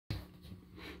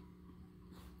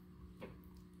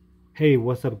Hey,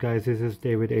 what's up guys? This is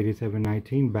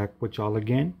David8719 back with y'all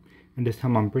again, and this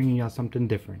time I'm bringing y'all something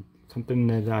different, something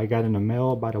that I got in the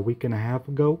mail about a week and a half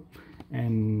ago,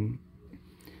 and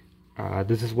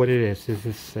this is what it is. This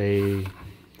is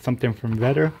something from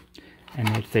Vedder,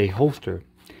 and it's a holster,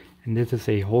 and this is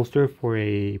a holster for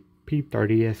a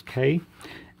P30 SK.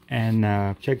 And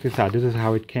check this out. This is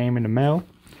how it came in the mail.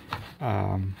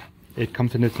 It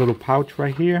comes in this little pouch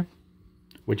right here,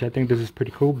 which I think this is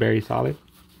pretty cool, very solid.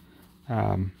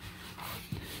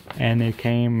 And it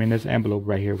came in this envelope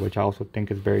right here, which I also think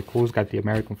is very cool. It's got the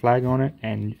American flag on it,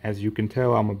 and as you can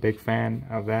tell, I'm a big fan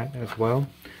of that as well.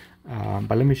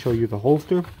 But let me show you the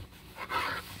holster.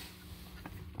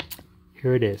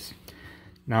 Here it is.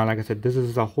 Now, like I said, this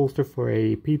is a holster for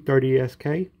a P30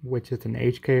 SK, which is an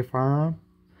HK firearm.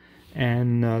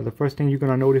 And the first thing you're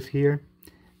gonna notice here,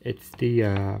 it's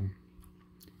the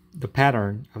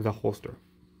pattern of the holster.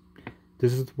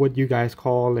 This is what you guys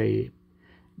call a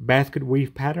basket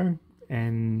weave pattern,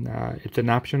 and it's an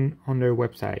option on their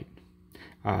website.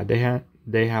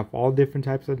 They have all different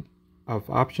types of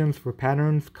options for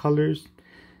patterns, colors,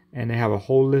 and they have a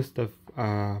whole list of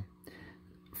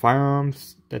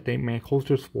firearms that they make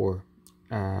holsters for,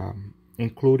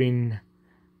 including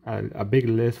a big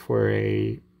list for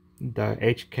the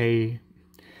HK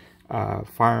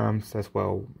firearms as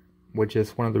well, which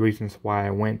is one of the reasons why I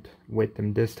went with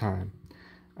them this time.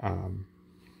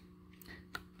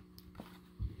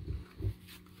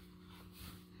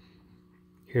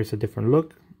 Here's a different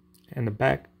look in the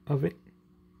back of it.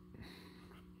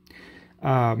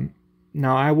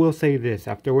 Now I will say this,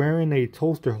 after wearing a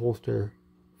Toaster holster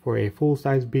for a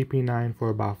full-size BP9 for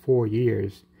about 4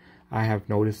 years, I have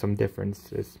noticed some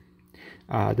differences.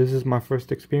 This is my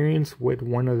first experience with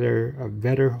one of their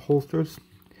Vedder holsters.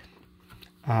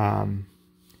 And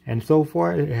so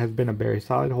far it has been a very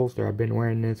solid holster. I've been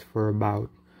wearing this for about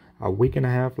a week and a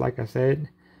half, like I said.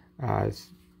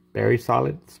 It's very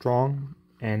solid, strong,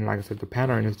 and like I said, the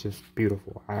pattern is just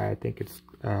beautiful. I think it's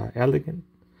elegant,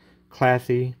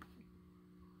 classy,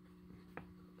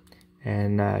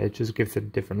 and it just gives a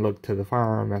different look to the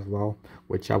firearm as well,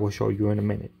 which I will show you in a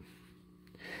minute.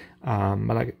 But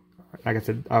like I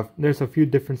said, there's a few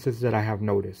differences that I have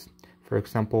noticed. For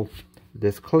example,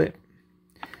 this clip.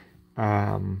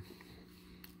 Now,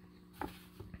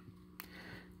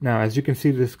 as you can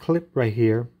see, this clip right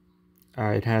here,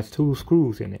 it has 2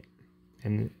 screws in it,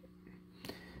 and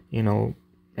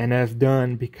and that's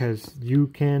done because you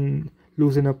can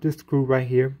loosen up this screw right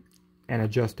here and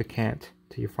adjust the cant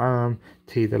to your firearm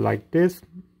to either like this,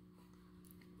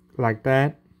 like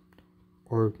that,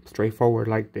 or straightforward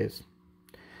like this,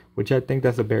 which I think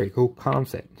that's a very cool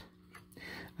concept.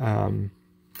 And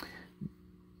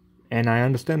I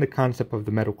understand the concept of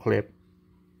the metal clip,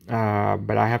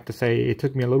 but I have to say it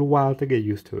took me a little while to get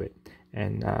used to it,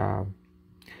 and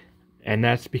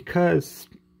that's because,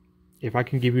 if I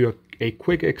can give you a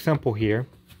quick example here,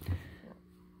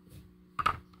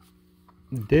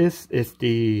 this is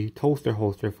the Toaster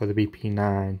holster for the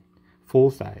BP9 full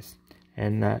size,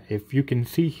 and if you can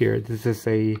see here, this is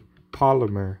a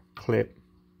polymer clip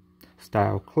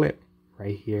style clip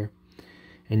right here,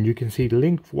 and you can see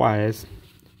lengthwise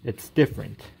it's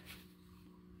different.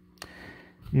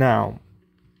 Now,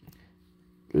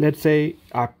 let's say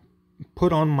I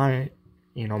put on my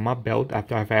my belt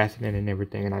after I fastened it and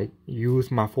everything, and I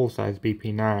use my full-size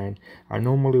BP9. I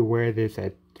normally wear this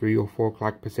at 3 or 4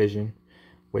 o'clock precision,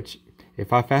 which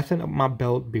if I fasten up my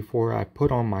belt before I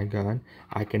put on my gun,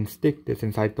 I can stick this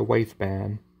inside the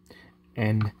waistband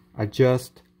and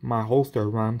adjust my holster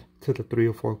around to the 3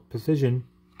 or 4 position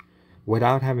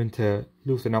without having to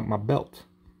loosen up my belt,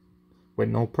 with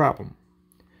no problem.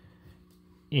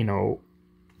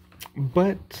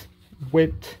 But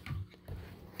with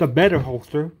the Vedder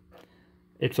holster,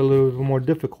 it's a little bit more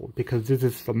difficult because this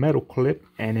is the metal clip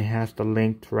and it has the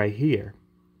length right here.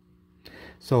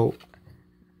 So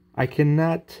I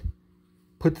cannot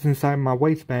put this inside my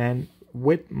waistband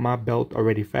with my belt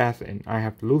already fastened. I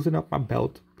have to loosen up my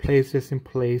belt, place this in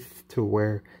place to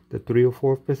where the 3 or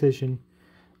 4th position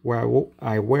where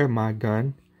I wear my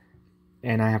gun,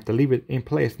 and I have to leave it in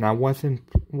place. Now once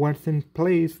in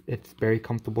place, it's very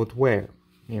comfortable to wear,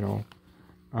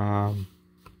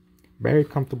 very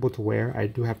comfortable to wear, I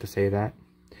do have to say that.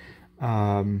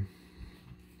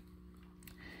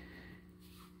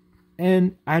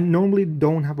 And I normally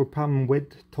don't have a problem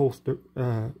with Toaster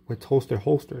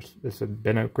holsters. This has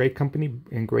been a great company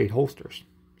and great holsters.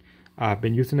 I've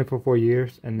been using it for 4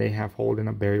 years, and they have holding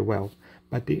up very well.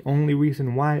 But the only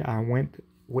reason why I went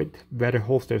with Vedder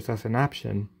holsters as an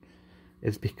option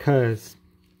is because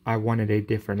I wanted a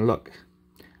different look.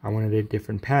 I wanted a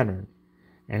different pattern.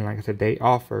 And like I said, they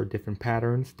offer different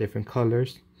patterns, different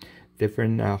colors,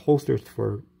 different holsters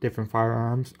for different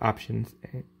firearms options,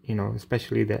 you know,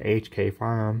 especially the HK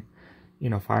firearm, you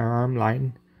know, firearm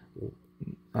line,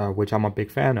 which I'm a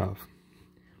big fan of.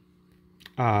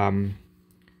 Now,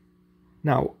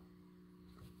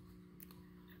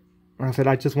 like I said,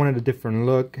 I just wanted a different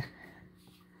look,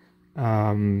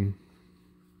 a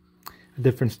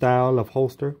different style of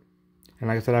holster. And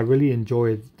like I said, I really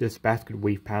enjoyed this basket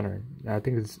weave pattern. I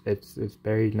think it's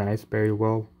very nice, very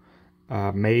well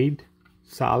made,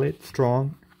 solid,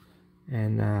 strong,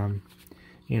 and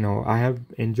you know, I have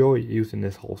enjoyed using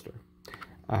this holster.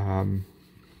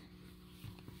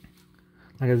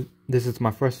 This is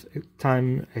my first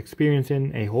time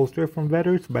experiencing a holster from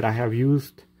Vedder, but I have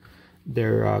used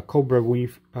their Cobra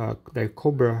weave, their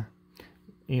Cobra,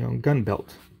 you know, gun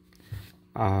belt.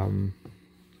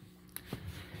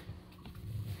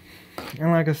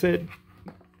 And like I said,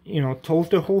 you know,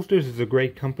 Toaster Holsters is a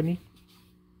great company,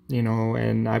 you know,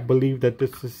 and I believe that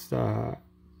this is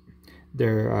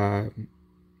their,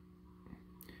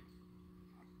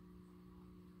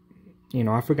 you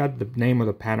know, I forgot the name of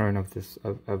the pattern of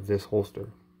this holster.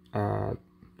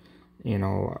 You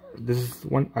know, this is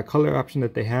a color option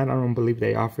that they had. I don't believe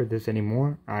they offer this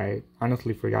anymore. I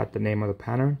honestly forgot the name of the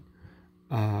pattern.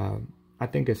 I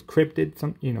think it's cryptid,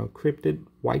 cryptid,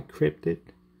 white cryptid.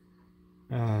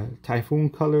 Typhoon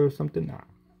color or something,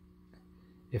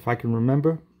 if I can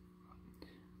remember.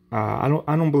 I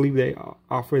don't believe they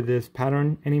offer this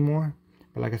pattern anymore,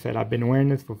 but like I said, I've been wearing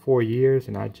this for 4 years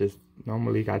and I just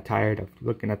normally got tired of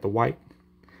looking at the white.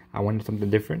 I wanted something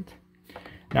different.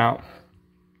 Now,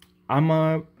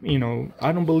 you know,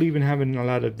 I don't believe in having a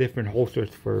lot of different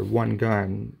holsters for one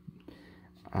gun.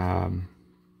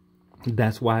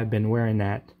 That's why I've been wearing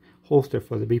that holster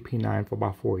for the BP9 for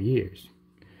about 4 years.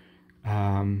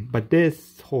 But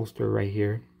this holster right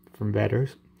here from Vedder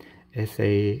is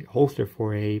a holster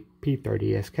for a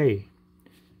P30 SK.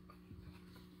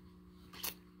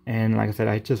 And like I said,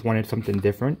 I just wanted something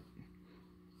different,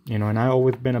 you know, and I've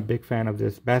always been a big fan of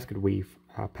this basket weave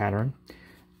pattern.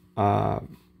 And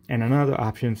another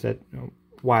option that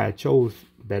why I chose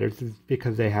Vedder is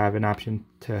because they have an option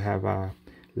to have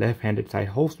left-handed side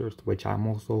holsters, which I'm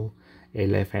also a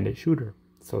left-handed shooter,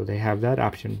 so they have that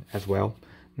option as well.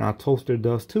 Now Toaster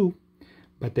does too,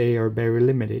 but they are very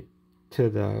limited to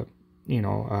the, you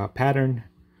know, pattern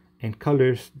and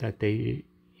colors that they,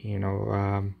 you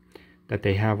know, that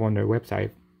they have on their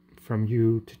website from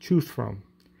you to choose from.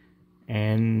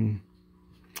 And,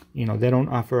 you know, they don't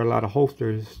offer a lot of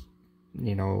holsters,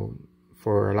 you know,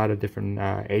 for a lot of different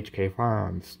HK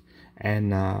firearms.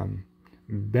 And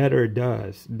Vedder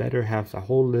does. Vedder has a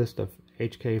whole list of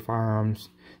HK firearms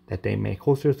that they make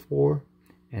holsters for.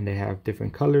 And they have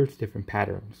different colors, different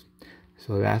patterns.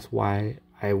 So that's why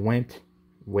I went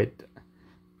with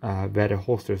Vedder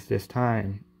holsters this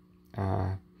time.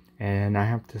 And I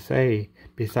have to say,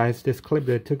 besides this clip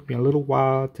that took me a little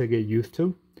while to get used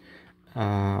to,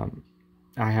 I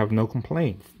have no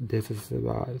complaints. This is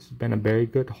it's been a very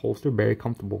good holster, very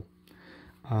comfortable.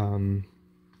 You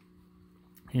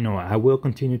know, I will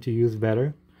continue to use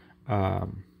Vedder.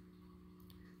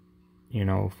 You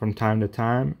know, from time to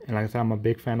time. And like I said, I'm a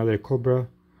big fan of their Cobra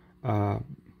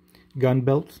gun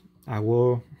belts. I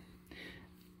will.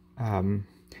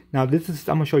 Now this is,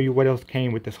 I'm gonna show you what else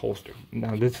came with this holster.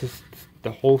 Now this is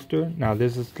the holster. Now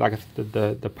this is, like I said,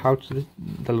 the pouch, the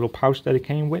little pouch that it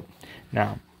came with.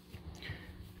 Now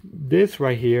this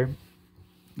right here,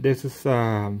 this is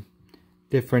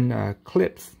different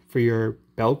clips for your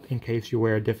belt in case you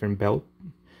wear a different belt,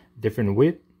 different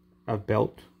width of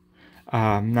belt.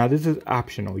 Now this is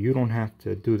optional. You don't have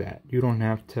to do that. You don't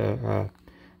have to,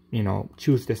 you know,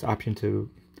 choose this option to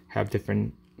have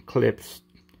different clips,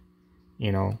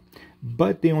 you know.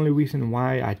 But the only reason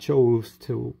why I chose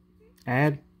to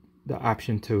add the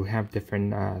option to have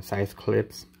different size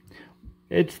clips,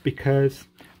 it's because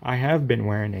I have been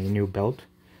wearing a new belt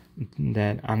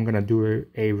that I'm gonna do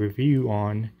a review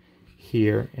on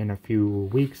here in a few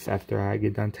weeks after I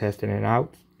get done testing it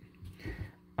out.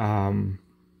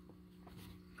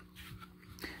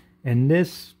 And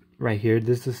this right here,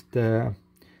 this is the,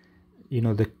 you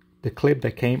know, the clip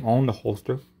that came on the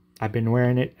holster. I've been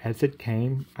wearing it as it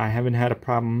came. I haven't had a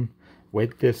problem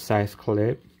with this size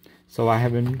clip, so I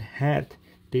haven't had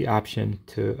the option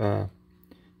to,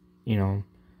 you know,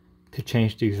 to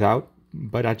change these out.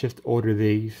 But I just ordered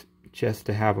these just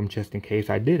to have them, just in case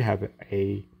I did have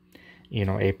a, you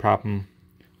know, a problem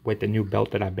with the new belt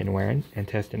that I've been wearing and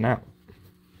testing out.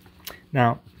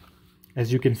 Now,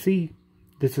 as you can see,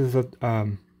 this is a,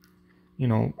 you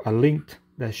know, a length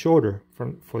that's shorter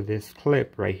for this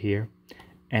clip right here,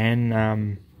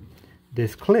 and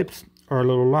these clips are a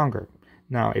little longer.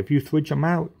 Now, if you switch them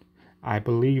out, I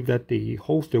believe that the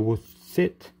holster will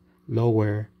sit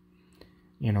lower,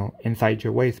 you know, inside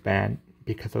your waistband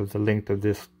because of the length of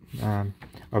this,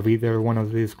 of either one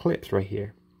of these clips right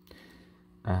here.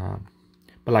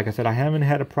 But like I said, I haven't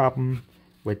had a problem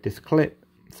with this clip.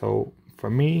 So for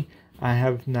me, I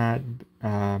have not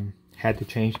had to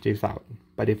change this out.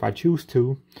 But if I choose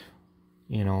to,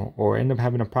 you know, or end up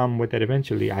having a problem with it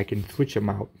eventually, I can switch them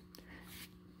out,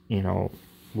 you know,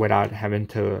 without having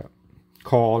to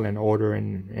call and order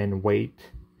and wait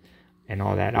and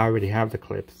all that. I already have the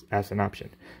clips as an option.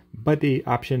 But the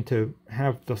option to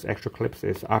have those extra clips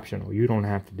is optional. You don't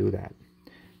have to do that.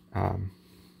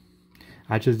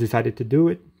 I just decided to do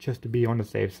it just to be on the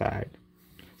safe side,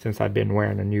 since I've been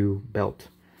wearing a new belt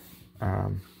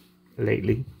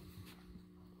lately.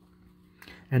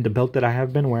 And the belt that I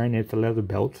have been wearing, it's a leather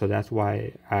belt, so that's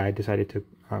why I decided to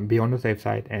be on the safe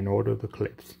side and order the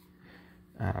clips.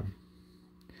 And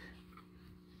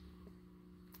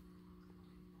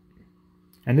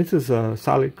this is a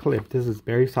solid clip. This is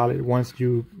very solid. Once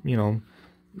you know,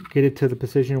 get it to the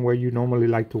position where you normally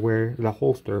like to wear the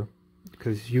holster,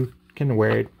 because you can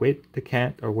wear it with the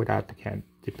cant or without the cant.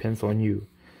 Depends on you.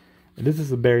 And this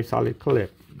is a very solid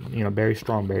clip. You know, very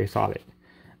strong, very solid.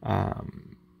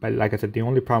 But like I said, the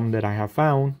only problem that I have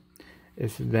found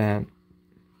is that,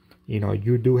 you know,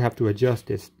 you do have to adjust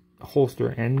this holster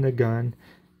and the gun,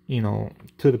 you know,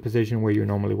 to the position where you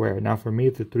normally wear it. Now for me,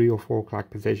 it's a 3 or 4 o'clock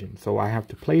position. So I have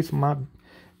to place my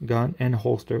gun and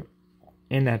holster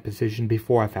in that position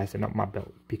before I fasten up my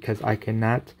belt, because I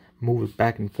cannot move it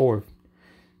back and forth,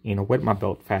 you know, with my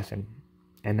belt fastened.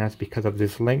 And that's because of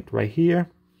this length right here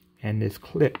and this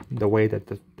clip, the way that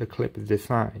the clip is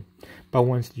designed. But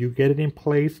once you get it in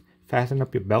place, fasten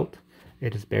up your belt,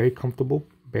 it is very comfortable,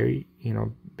 very, you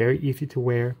know, very easy to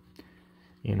wear,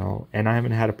 you know, and I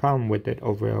haven't had a problem with it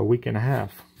over a week and a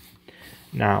half.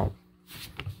 Now,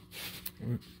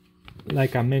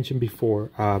 like I mentioned before,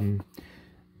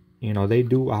 you know, they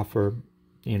do offer,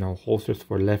 you know, holsters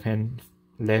for left-hand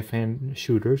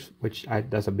shooters, which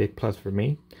that's a big plus for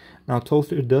me. Now,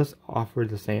 Toaster does offer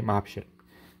the same option,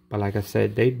 but like I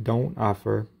said, they don't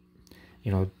offer,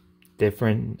 you know,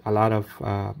 a lot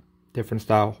of different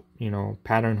style, you know,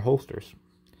 pattern holsters.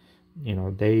 You know,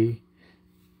 they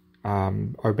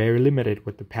are very limited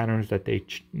with the patterns that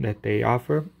they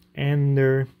offer, and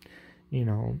their, you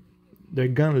know, their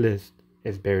gun list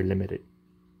is very limited.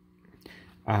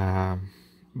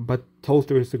 But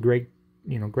Toaster is a great,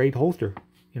 you know, great holster.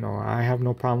 You know, I have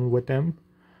no problem with them.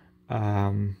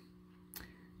 You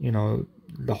know,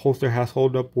 the holster has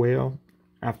held up well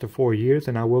after 4 years,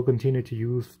 and I will continue to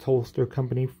use Toaster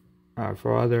company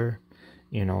for other,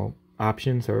 you know,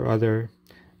 options or other,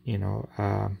 you know,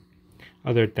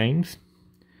 other things.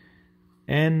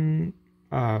 And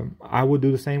I will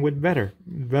do the same with Vedder.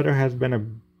 Vedder has been a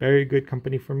very good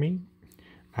company for me.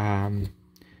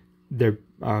 Their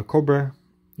Cobra,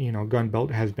 you know, gun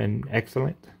belt has been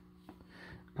excellent.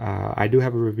 I do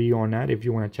have a review on that if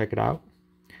you want to check it out.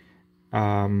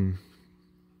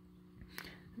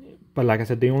 But like I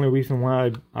said, the only reason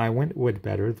why I went with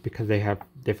Vedder is because they have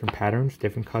different patterns,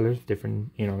 different colors,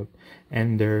 different, you know,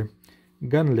 and their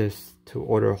gun list to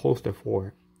order a holster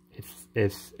for,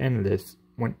 it's endless,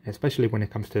 especially when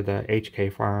it comes to the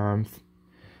HK firearms,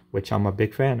 which I'm a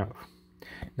big fan of.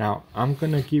 Now, I'm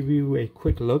going to give you a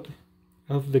quick look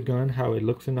of the gun, how it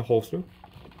looks in the holster.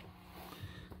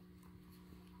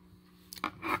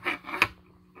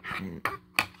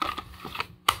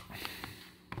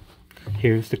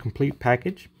 Here's the complete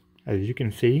package. As you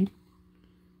can see,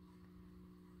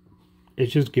 it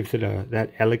just gives it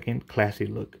that elegant, classy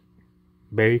look.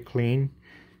 Very clean,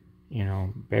 you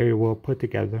know, very well put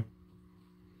together.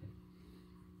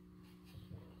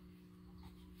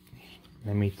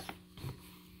 Let me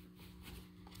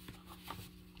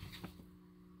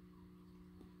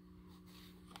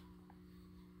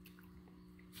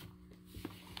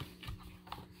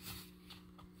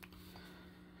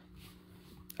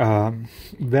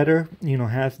Vedder, you know,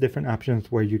 has different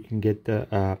options where you can get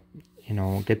the you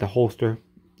know, get the holster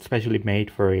specially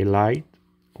made for a light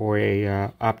or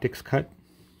a optics cut,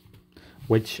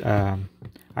 which I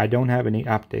don't have any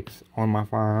optics on my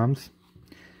firearms,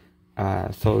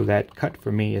 so that cut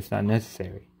for me is not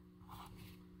necessary.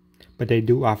 But they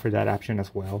do offer that option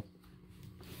as well.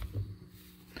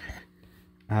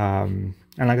 And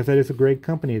like I said, it's a great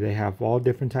company. They have all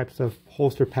different types of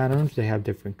holster patterns. They have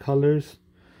different colors.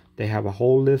 They have a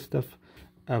whole list of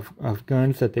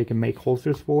guns that they can make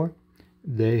holsters for.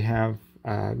 They have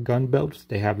gun belts.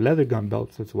 They have leather gun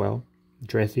belts as well,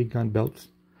 dressy gun belts.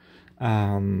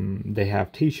 They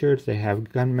have t-shirts, they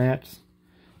have gun mats.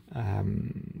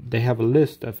 They have a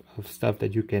list of stuff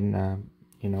that you can,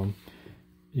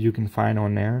 you can find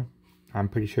on there. I'm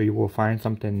pretty sure you will find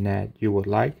something that you would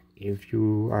like if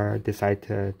you decide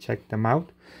to check them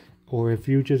out, or if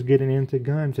you're just getting into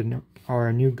guns and are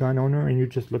a new gun owner and you're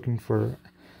just looking for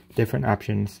different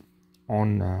options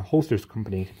on holsters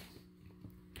companies.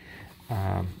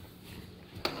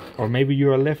 Or maybe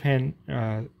you're a left-hand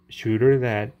shooter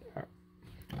that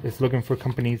is looking for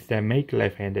companies that make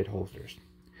left-handed holsters.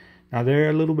 Now they're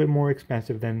a little bit more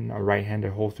expensive than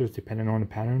right-handed holsters depending on the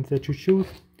patterns that you choose,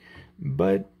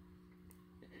 but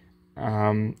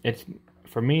it's,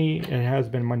 for me, it has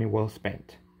been money well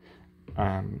spent.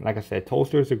 Like I said,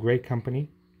 Holster is a great company.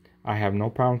 I have no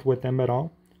problems with them at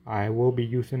all. I will be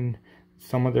using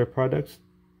some of their products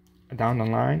down the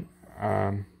line.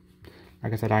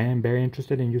 Like I said, I am very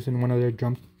interested in using one of their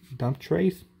dump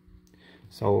trays.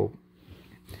 So,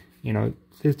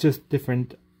 it's just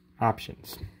different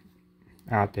options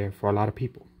out there for a lot of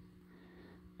people.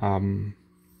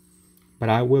 But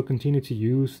I will continue to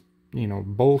use,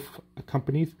 both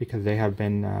companies because they have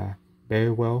been very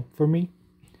well for me.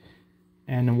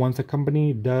 And once a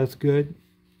company does good,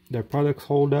 their products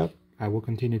hold up, I will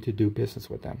continue to do business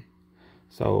with them.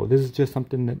 So this is just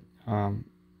something that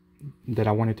that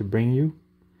I wanted to bring you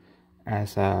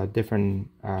as a different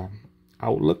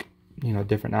outlook,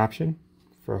 different option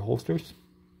for holsters.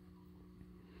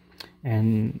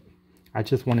 And I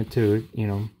just wanted to,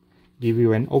 give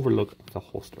you an overlook of the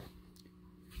holster.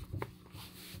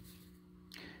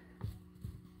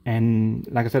 And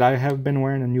like I said, I have been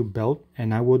wearing a new belt,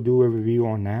 and I will do a review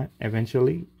on that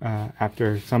eventually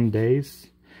after some days.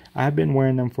 I've been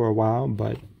wearing them for a while,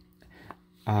 but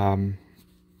when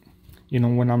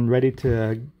I'm ready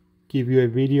to give you a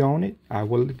video on it, I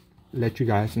will let you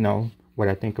guys know what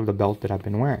I think of the belt that I've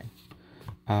been wearing.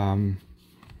 I'm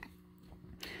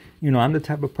the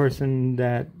type of person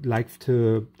that likes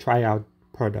to try out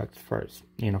products first,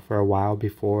 for a while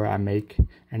before I make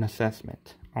an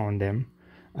assessment on them,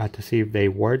 to see if they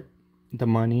worth the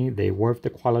money, they worth the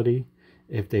quality,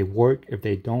 if they work, if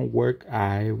they don't work.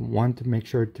 I want to make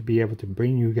sure to be able to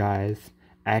bring you guys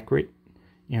accurate,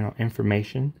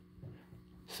 information,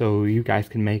 so you guys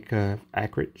can make a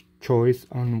accurate choice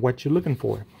on what you're looking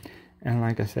for. And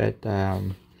like I said,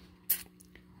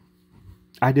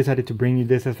 I decided to bring you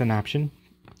this as an option,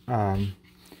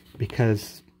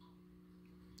 because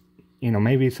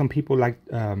maybe some people like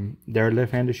they're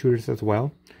left-handed shooters as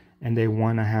well, and they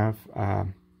want to have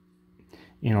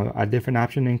a different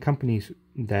option in companies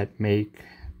that make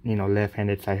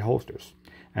left-handed sight holsters.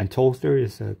 And Holster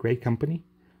is a great company,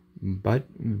 but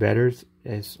Vedder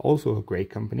is also a great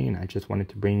company, and I just wanted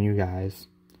to bring you guys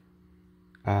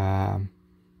a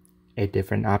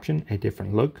different option, a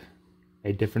different look,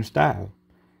 a different style.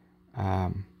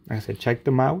 Like I said, check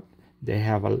them out. They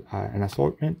have an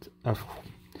assortment of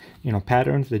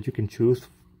patterns that you can choose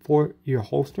for your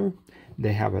holster.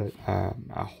 They have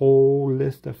a whole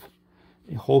list of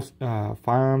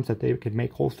firearms that they could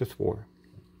make holsters for.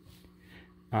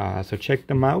 So check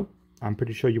them out. I'm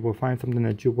pretty sure you will find something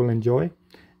that you will enjoy,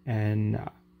 and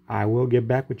I will get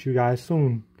back with you guys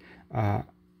soon.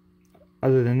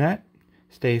 Other than that,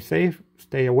 stay safe,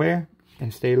 stay aware,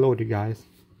 and stay loaded, guys.